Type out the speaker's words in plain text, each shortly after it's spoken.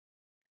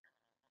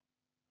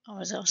I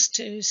was asked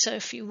to say a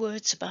few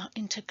words about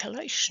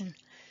intercalation,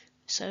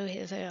 so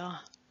here they are.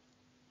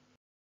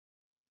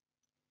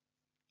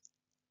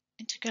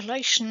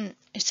 Intercalation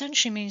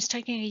essentially means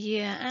taking a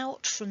year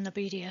out from the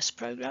BDS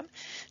programme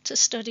to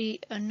study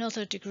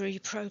another degree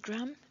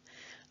programme,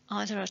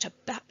 either at a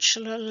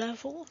bachelor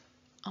level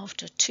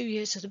after 2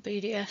 years of the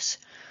BDS,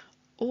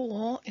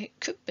 or it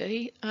could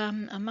be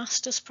a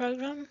master's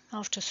programme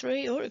after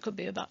 3, or it could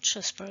be a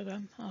bachelor's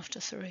programme after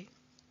 3.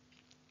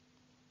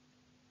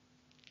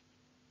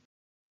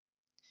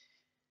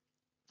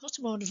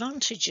 Possible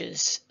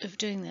advantages of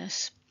doing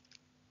this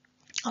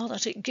are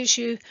that it gives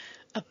you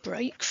a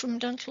break from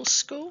dental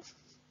school.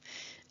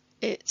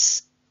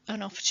 It's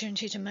an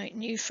opportunity to make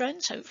new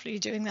friends, hopefully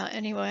you're doing that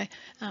anyway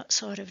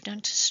outside of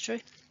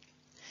dentistry.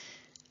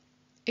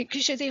 It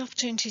gives you the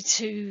opportunity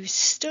to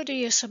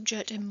study a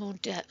subject in more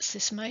depth.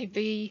 This may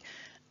be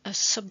a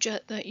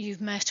subject that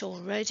you've met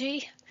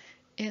already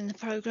in the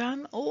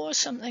programme or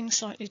something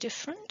slightly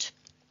different,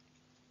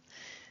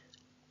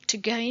 to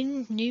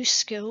gain new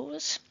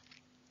skills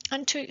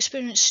and to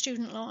experience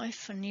student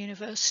life and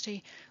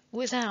university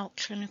without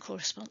clinical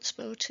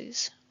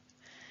responsibilities.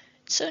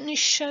 It certainly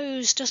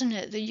shows, doesn't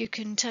it, that you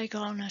can take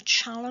on a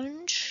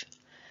challenge,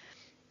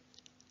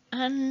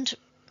 and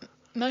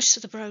most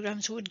of the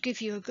programmes would give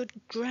you a good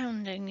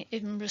grounding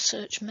in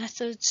research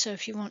methods, so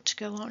if you want to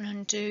go on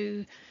and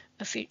do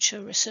a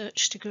future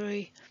research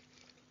degree,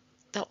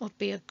 that would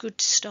be a good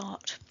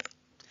start.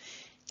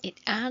 It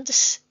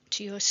adds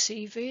to your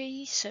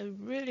CV, so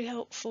really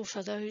helpful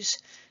for those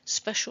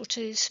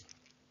specialties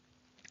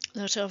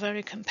that are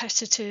very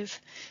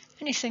competitive.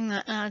 Anything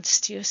that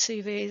adds to your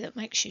CV that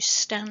makes you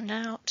stand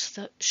out,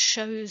 that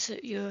shows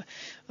that you're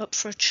up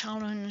for a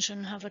challenge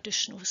and have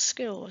additional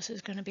skills,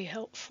 is going to be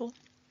helpful.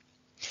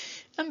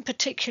 And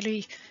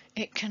particularly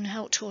it can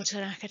help towards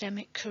an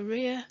academic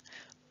career,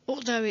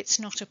 although it's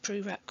not a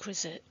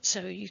prerequisite,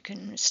 so you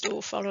can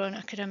still follow an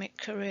academic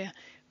career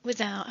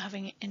without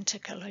having it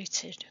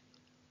intercalated.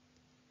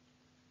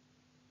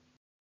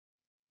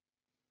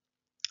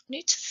 You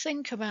need to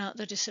think about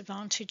the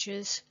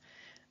disadvantages.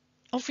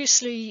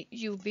 Obviously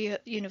you'll be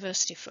at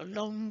university for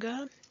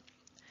longer,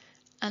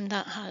 and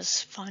that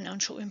has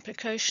financial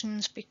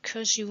implications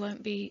because you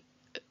won't be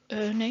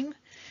earning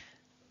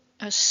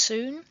as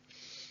soon.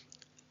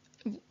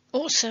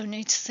 Also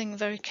need to think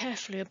very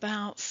carefully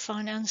about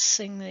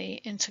financing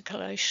the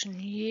intercalation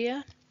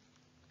year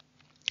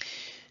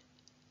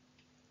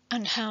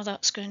and how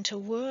that's going to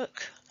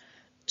work.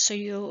 So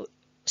you'll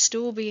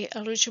still be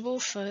eligible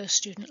for a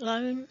student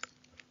loan.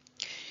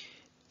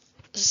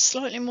 It's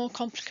slightly more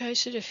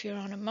complicated if you're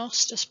on a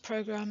master's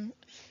programme,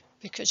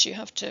 because you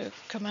have to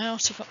come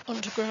out of an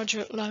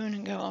undergraduate loan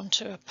and go on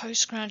to a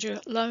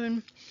postgraduate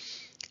loan,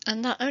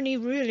 and that only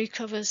really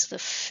covers the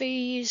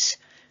fees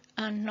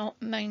and not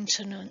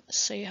maintenance,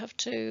 so you have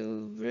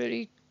to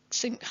really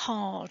think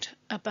hard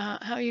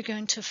about how you're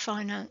going to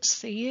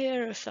finance the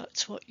year if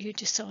that's what you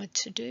decide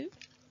to do.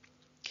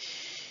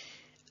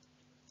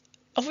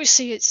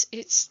 Obviously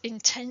it's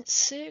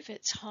intensive,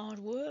 it's hard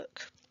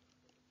work.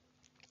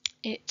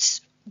 It's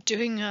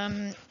doing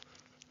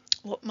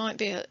what might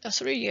be a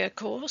 3-year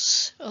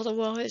course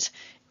otherwise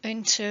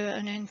into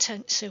an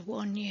intensive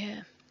 1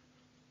 year.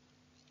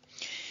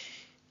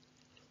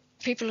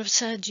 People have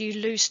said you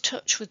lose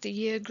touch with the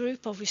year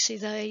group. Obviously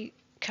they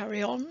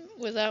carry on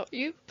without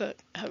you, but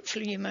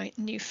hopefully you make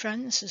new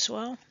friends as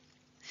well.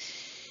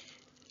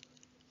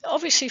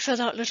 Obviously for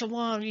that little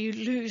while you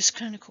lose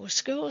clinical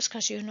skills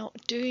because you're not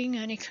doing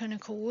any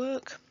clinical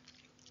work,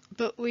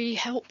 but we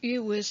help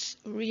you with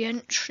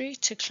re-entry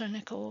to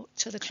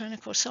the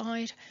clinical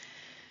side,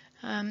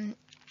 and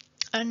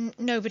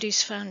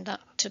nobody's found that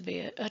to be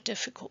a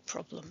difficult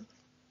problem.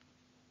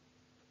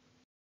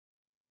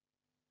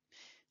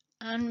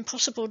 And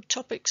possible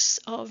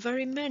topics are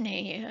very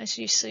many, as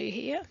you see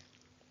here.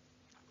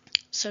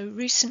 So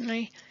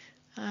recently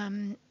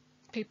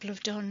people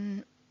have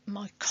done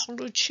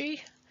mycology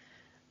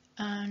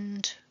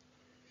and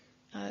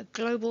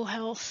global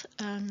health,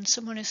 and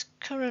someone is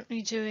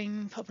currently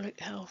doing public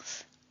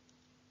health.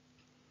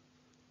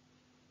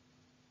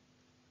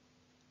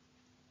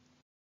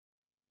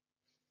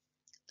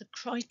 The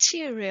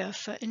criteria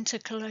for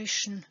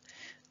intercalation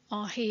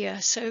are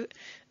here. So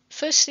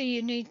firstly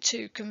you need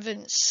to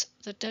convince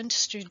the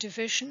dentistry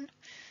division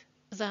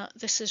that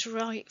this is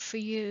right for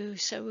you.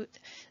 So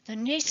there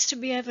needs to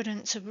be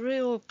evidence of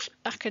real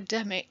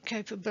academic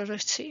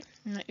capability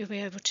and that you'll be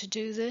able to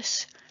do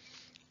this.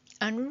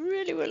 And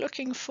really we're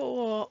looking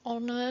for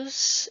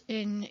honours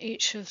in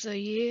each of the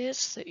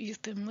years that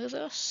you've been with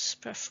us,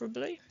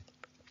 preferably.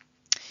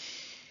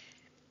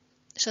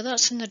 So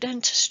that's from the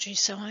dentistry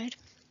side.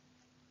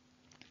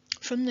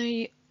 From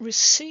the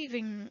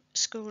receiving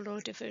school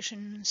or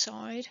division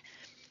side,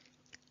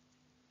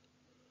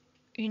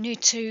 you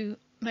need to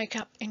make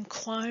up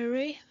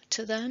inquiry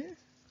to them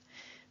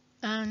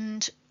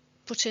and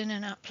put in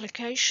an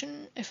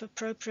application if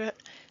appropriate,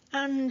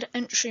 and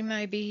entry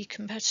may be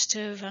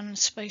competitive and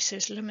space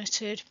is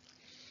limited,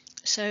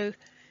 so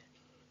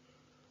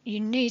you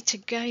need to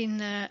gain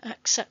their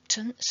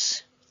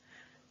acceptance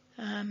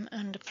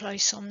and a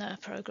place on their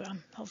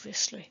programme,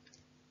 obviously.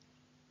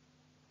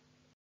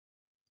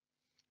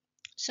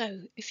 So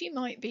if you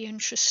might be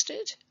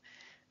interested,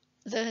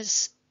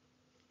 there's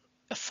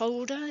a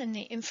folder in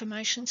the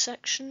information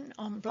section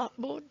on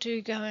Blackboard.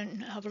 Do go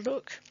and have a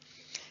look.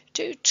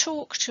 Do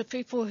talk to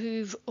people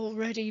who've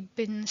already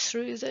been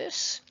through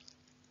this.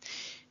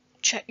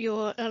 Check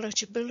your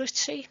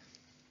eligibility.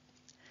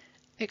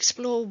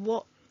 Explore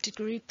what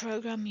degree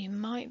programme you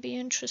might be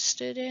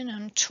interested in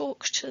and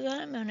talk to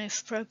them, and if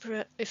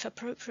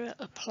appropriate,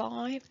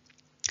 apply.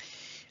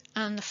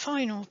 And the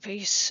final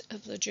piece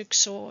of the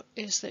jigsaw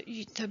is that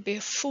there'll be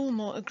a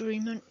formal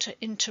agreement to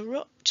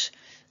interrupt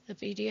the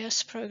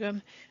BDS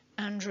programme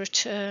and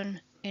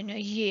return in a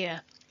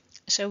year.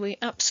 So we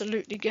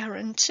absolutely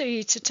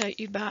guarantee to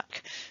take you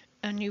back,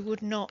 and you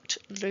would not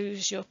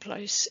lose your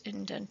place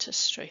in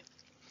dentistry.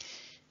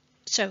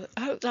 So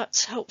I hope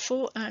that's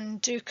helpful, and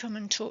do come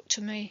and talk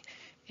to me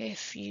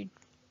if you'd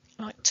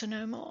like to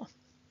know more.